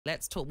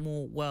Let's talk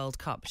more World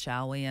Cup,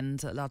 shall we? And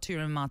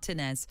Lautaro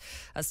Martinez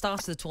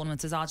started the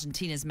tournament as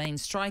Argentina's main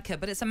striker,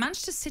 but it's a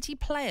Manchester City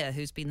player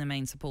who's been the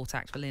main support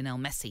act for Lionel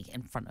Messi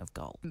in front of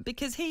goal.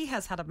 Because he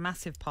has had a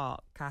massive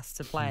part, Cass,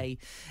 to play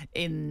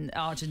in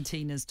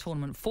Argentina's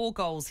tournament. 4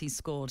 goals he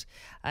scored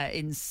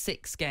in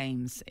 6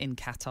 games in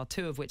Qatar,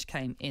 2 of which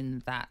came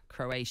in that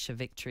Croatia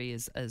victory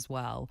as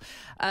well.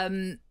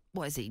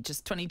 What is he,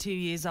 just 22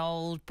 years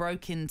old,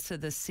 broke into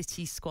the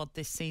City squad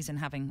this season,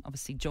 having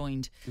obviously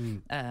joined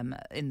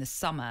in the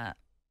summer.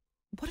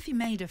 What have you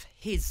made of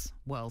his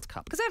World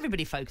Cup? Because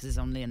everybody focuses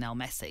on Lionel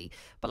Messi.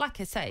 But like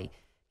I say,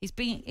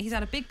 he's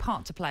had a big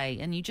part to play,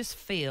 and you just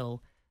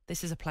feel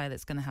this is a player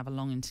that's going to have a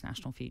long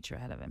international future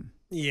ahead of him.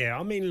 Yeah,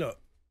 I mean, look,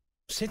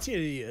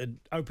 City had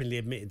openly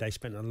admitted they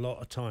spent a lot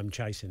of time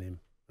chasing him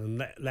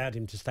and allowed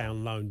him to stay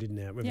on loan, didn't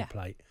they, at River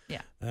Plate?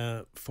 Yeah.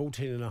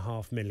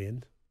 14.5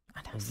 million. I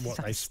know, what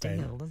they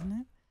spent, steal, doesn't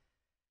it?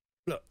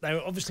 Look, they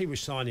were obviously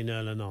signing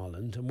Erling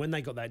Haaland, and when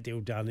they got that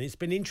deal done, it's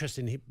been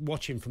interesting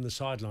watching from the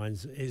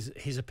sidelines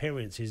his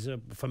appearances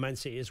for Man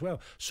City as well.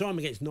 Saw him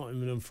against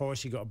Nottingham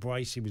Forest. He got a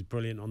brace. He was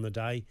brilliant on the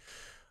day.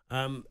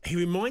 He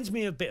reminds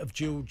me a bit of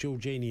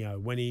Jorginho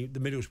when the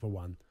Middlesbrough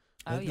one.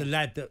 The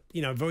lad that,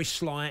 very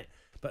slight,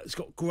 but it's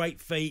got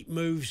great feet,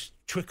 moves,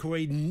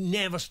 trickery,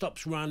 never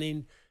stops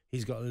running.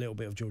 He's got a little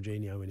bit of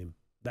Jorginho in him.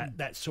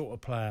 That sort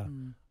of player,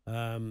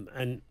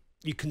 and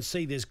you can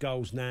see there's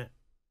goals now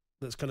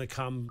that's going to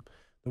come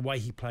the way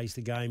he plays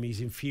the game, his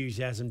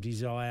enthusiasm,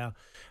 desire.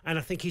 And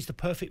I think he's the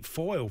perfect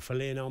foil for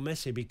Lionel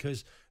Messi,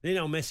 because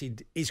Lionel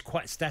Messi is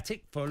quite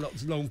static for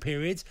long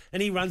periods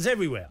and he runs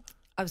everywhere.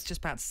 I was just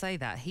about to say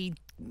that. He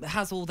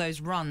has all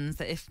those runs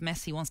that if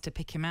Messi wants to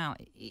pick him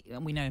out,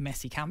 and we know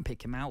Messi can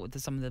pick him out with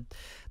some of the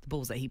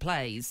balls that he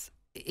plays,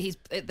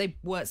 they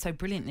work so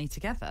brilliantly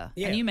together.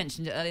 Yeah. And you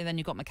mentioned it earlier, then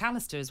you've got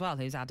McAllister as well,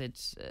 who's added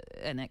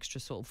an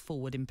extra sort of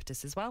forward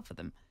impetus as well for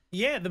them.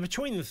 Yeah,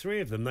 between the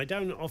three of them, they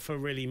don't offer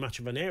really much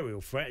of an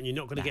aerial threat, and you're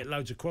not going to get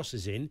loads of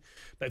crosses in.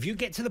 But if you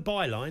get to the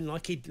byline,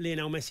 like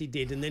Lionel Messi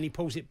did, and then he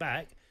pulls it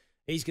back,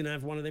 he's going to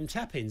have one of them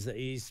tap-ins that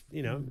he's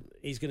going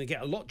to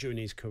get a lot during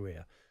his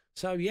career.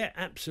 So, yeah,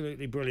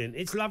 absolutely brilliant.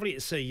 It's lovely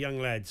to see young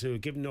lads who are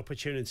given an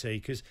opportunity,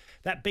 because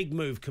that big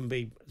move can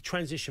be a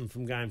transition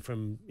from going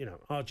from,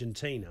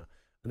 Argentina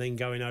and then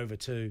going over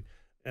to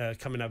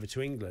coming over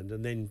to England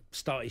and then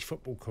start his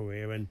football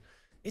career. And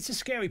it's a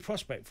scary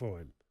prospect for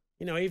him.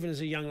 Even as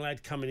a young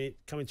lad coming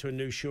to a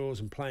new shores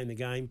and playing the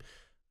game,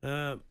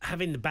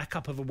 having the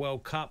backup of a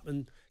World Cup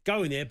and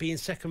going there being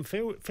second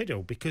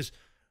fiddle, because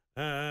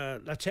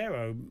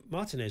Lautaro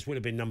Martinez would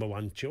have been number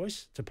 1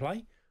 choice to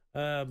play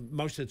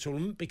most of the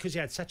tournament, because he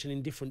had such an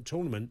indifferent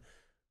tournament.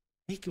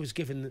 He was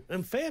given,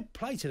 and fair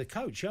play to the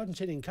coach, the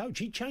Argentinian coach.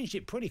 He changed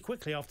it pretty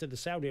quickly after the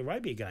Saudi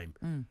Arabia game.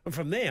 And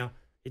from there,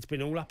 it's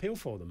been all uphill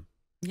for them.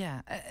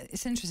 Yeah,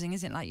 it's interesting,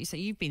 isn't it? Like you say,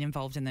 you've been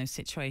involved in those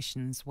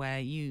situations where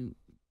you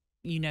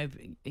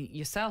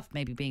yourself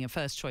maybe being a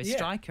first choice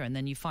striker, and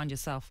then you find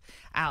yourself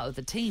out of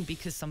the team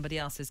because somebody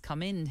else has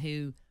come in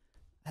who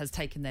has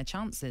taken their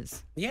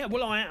chances. Yeah,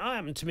 well, I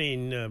happened to me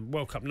in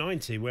World Cup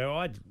 90, where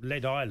I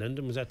led Ireland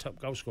and was our top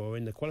goal scorer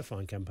in the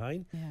qualifying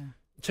campaign. Yeah.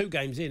 2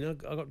 games in, I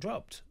got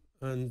dropped,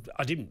 and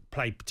I didn't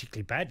play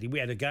particularly badly. We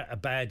had a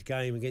bad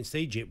game against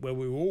Egypt where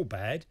we were all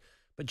bad,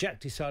 but Jack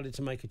decided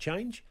to make a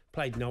change,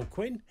 played Noel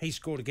Quinn. He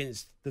scored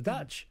against the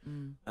Dutch.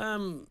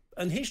 And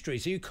history,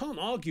 so you can't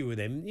argue with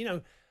him.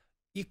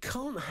 You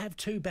can't have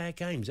 2 bad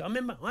games. I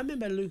remember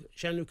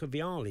Gianluca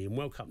Vialli in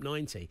World Cup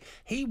 90.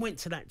 He went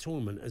to that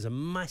tournament as a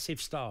massive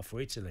star for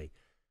Italy.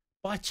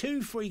 By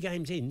 2-3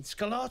 games in,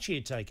 Scolacci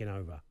had taken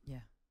over.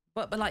 Yeah.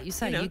 But like you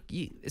say,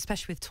 you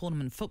especially with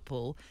tournament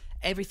football,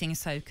 everything is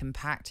so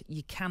compact,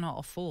 you cannot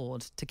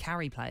afford to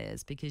carry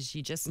players, because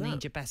you just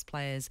need your best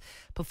players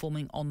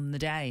performing on the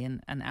day.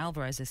 And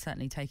Alvarez has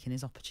certainly taken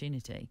his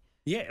opportunity.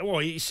 Yeah, well,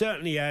 he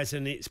certainly has,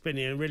 and it's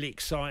been really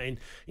exciting.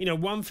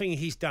 One thing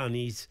he's done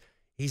is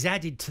he's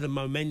added to the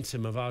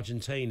momentum of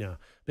Argentina,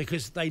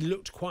 because they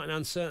looked quite an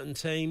uncertain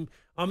team.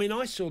 I mean,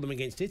 I saw them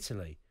against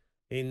Italy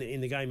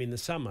in the game in the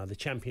summer, the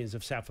champions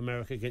of South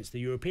America against the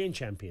European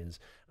champions,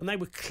 and they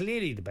were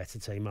clearly the better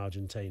team,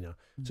 Argentina.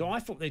 So I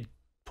thought they'd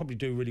probably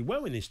do really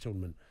well in this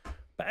tournament.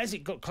 But as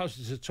it got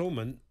closer to the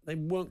tournament, they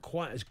weren't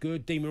quite as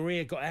good. Di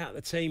Maria got out of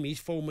the team, his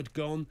form had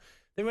gone.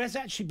 There has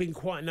actually been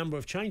quite a number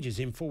of changes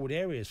in forward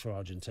areas for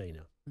Argentina.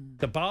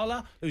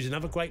 Dybala, who's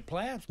another great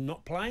player,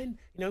 not playing.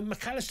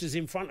 McAllister's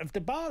in front of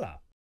Dybala.